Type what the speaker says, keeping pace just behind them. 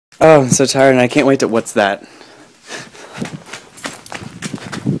Oh, I'm so tired and I can't wait to... What's that?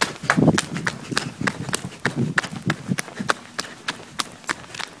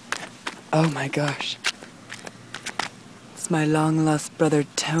 Oh my gosh. It's my long-lost brother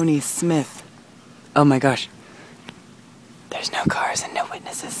Tony Smith. Oh my gosh. There's no cars and no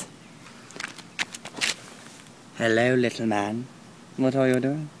witnesses. Hello, little man. What are you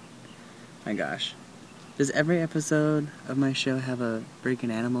doing? My gosh. Does every episode of my show have a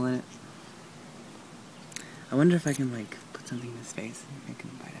freaking animal in it? I wonder if I can, like, put something in his face and make him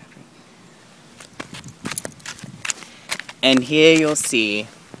bite after it. And here you'll see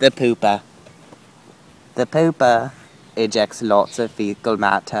the pooper. The pooper ejects lots of fecal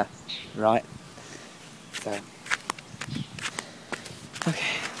matter, right? So,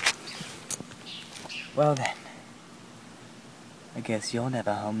 okay. Well then, I guess you're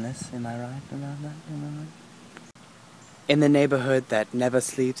never homeless, am I right? Am I right? In the neighborhood that never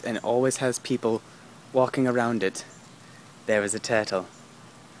sleeps and always has people walking around it, there is a turtle.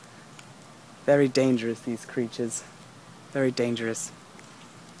 Very dangerous, these creatures. Very dangerous.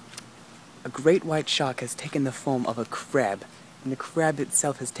 A great white shark has taken the form of a crab, and the crab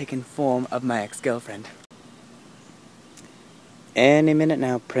itself has taken form of my ex-girlfriend. Any minute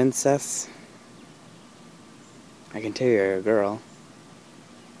now, princess. I can tell you're a girl.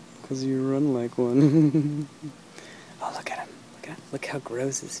 'Cause you run like one. Oh, look at him. Look how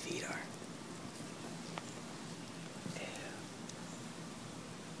gross his feet are. Ew.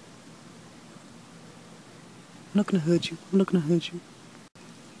 I'm not gonna hurt you. I'm not gonna hurt you.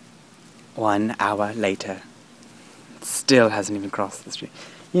 1 hour later. Still hasn't even crossed the street.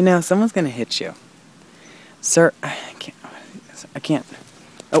 You know, someone's gonna hit you. Sir, I can't.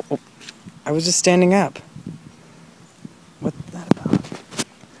 Oh, I was just standing up. What's that about?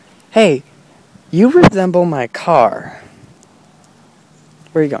 Hey, you resemble my car.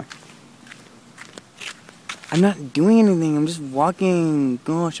 Where are you going? I'm not doing anything. I'm just walking.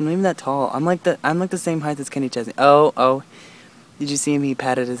 Gosh, I'm not even that tall. I'm like the same height as Kenny Chesney. Oh. Did you see him? He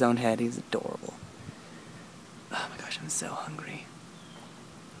patted his own head. He's adorable. Oh my gosh, I'm so hungry.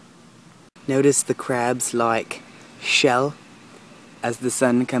 Notice the crab's like shell as the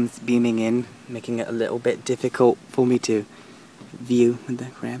sun comes beaming in, making it a little bit difficult for me to view with the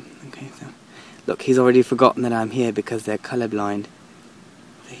crab. Okay, so look, he's already forgotten that I'm here because they're colorblind.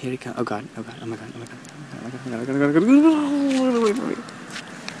 So here he comes. Oh god, oh my god. Wait for me.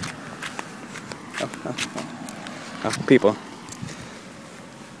 Oh, people.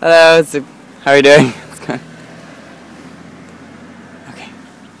 Hello, how are you doing? Okay,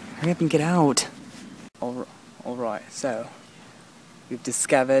 hurry up and get out. Alright, so we've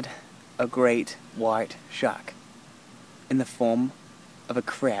discovered a great white shark in the form of a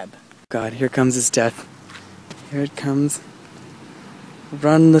crab. God, here comes his death. Here it comes.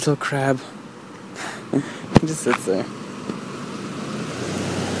 Run, little crab. He just sits there.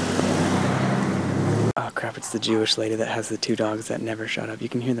 Oh crap, it's the Jewish lady that has the 2 dogs that never shut up. You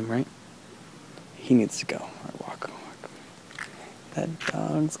can hear them, right? He needs to go. Alright, walk. That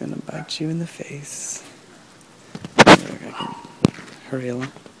dog's gonna bite you in the face. Hurry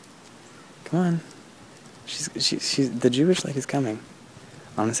along. Come on. She's the Jewish lady's coming.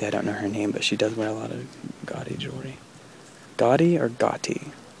 Honestly, I don't know her name, but she does wear a lot of gaudy jewelry. Gaudy or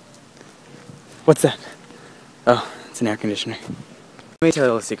gauty? What's that? Oh, it's an air conditioner. Let me tell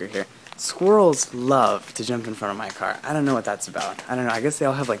you a little secret here. Squirrels love to jump in front of my car. I don't know what that's about. I don't know. I guess they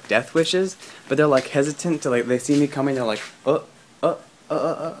all have like death wishes, but they're like hesitant to like, they see me coming, they're like, I'll go,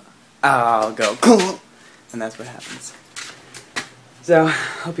 and that's what happens. So,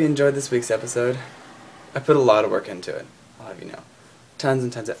 hope you enjoyed this week's episode. I put a lot of work into it, I'll have you know. Tons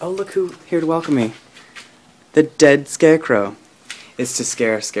and tons of, oh look who's here to welcome me. The dead scarecrow. It's to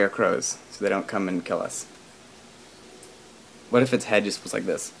scare scarecrows, so they don't come and kill us. What if its head just was like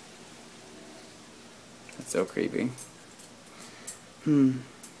this? That's so creepy.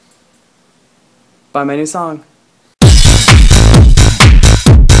 Buy my new song.